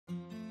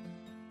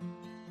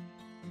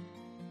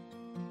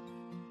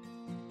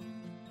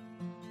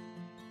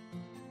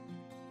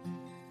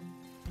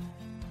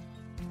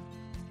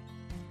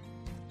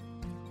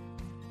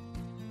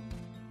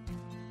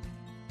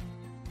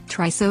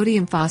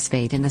Trisodium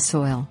phosphate in the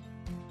soil.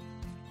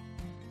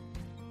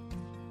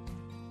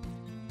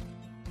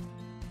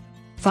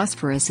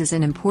 Phosphorus is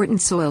an important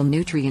soil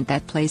nutrient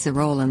that plays a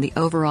role in the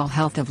overall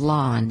health of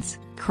lawns,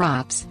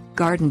 crops,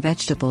 garden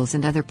vegetables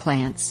and other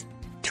plants.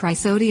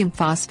 Trisodium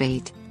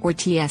phosphate, or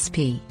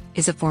TSP,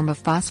 is a form of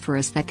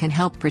phosphorus that can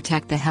help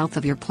protect the health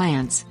of your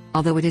plants,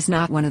 although it is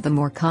not one of the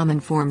more common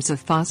forms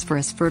of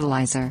phosphorus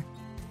fertilizer.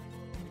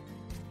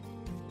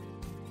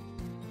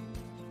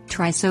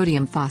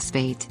 Trisodium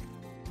phosphate.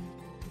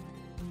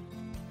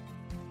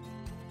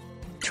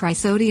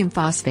 Trisodium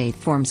phosphate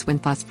forms when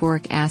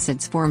phosphoric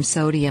acids form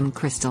sodium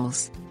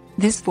crystals.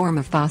 This form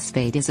of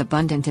phosphate is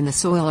abundant in the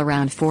soil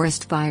around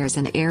forest fires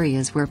and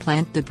areas where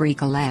plant debris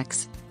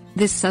collects.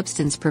 This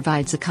substance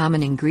provides a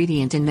common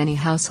ingredient in many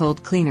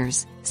household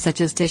cleaners,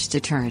 such as dish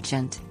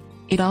detergent.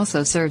 It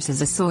also serves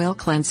as a soil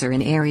cleanser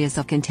in areas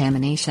of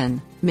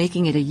contamination,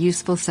 making it a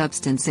useful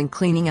substance in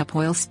cleaning up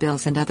oil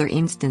spills and other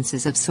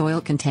instances of soil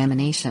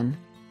contamination.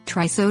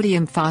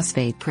 Trisodium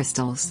phosphate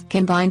crystals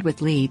can bind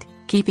with lead,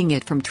 keeping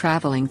it from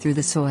traveling through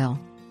the soil.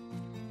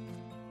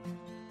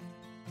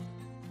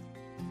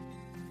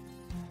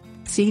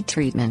 Seed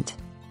treatment.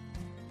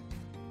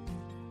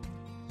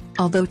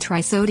 Although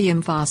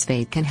trisodium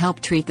phosphate can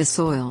help treat the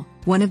soil,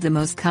 one of the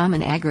most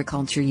common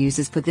agriculture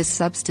uses for this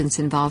substance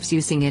involves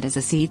using it as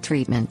a seed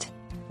treatment.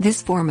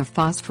 This form of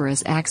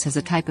phosphorus acts as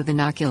a type of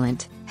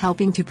inoculant,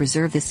 helping to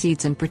preserve the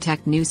seeds and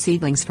protect new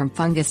seedlings from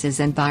funguses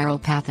and viral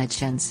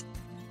pathogens.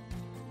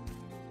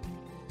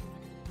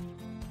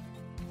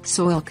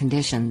 Soil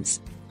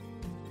conditions.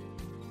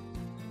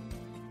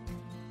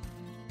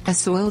 A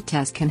soil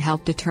test can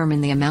help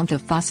determine the amount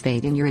of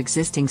phosphate in your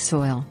existing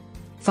soil.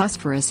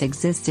 Phosphorus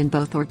exists in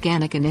both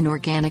organic and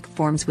inorganic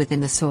forms within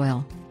the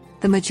soil.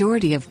 The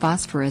majority of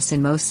phosphorus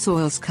in most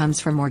soils comes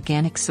from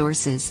organic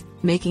sources,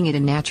 making it a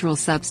natural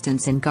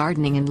substance in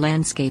gardening and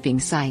landscaping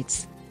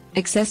sites.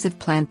 Excessive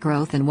plant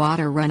growth and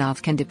water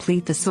runoff can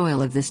deplete the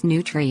soil of this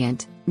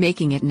nutrient,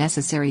 making it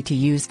necessary to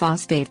use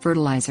phosphate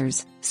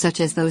fertilizers, such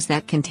as those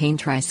that contain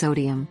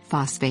trisodium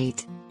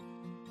phosphate.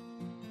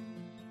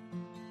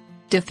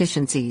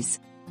 Deficiencies.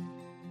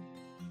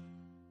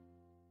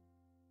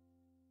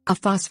 A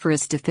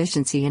phosphorus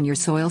deficiency in your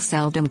soil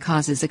seldom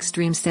causes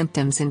extreme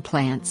symptoms in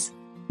plants.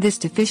 This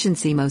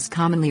deficiency most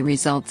commonly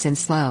results in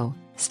slow,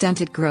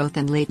 stunted growth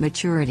and late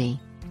maturity.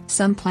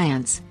 Some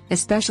plants,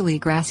 especially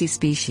grassy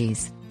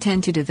species,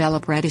 tend to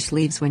develop reddish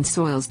leaves when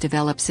soils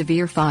develop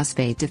severe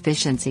phosphate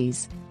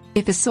deficiencies.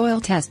 If a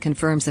soil test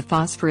confirms a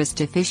phosphorus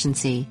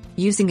deficiency,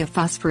 using a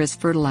phosphorus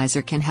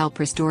fertilizer can help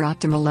restore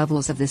optimal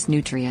levels of this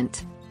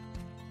nutrient.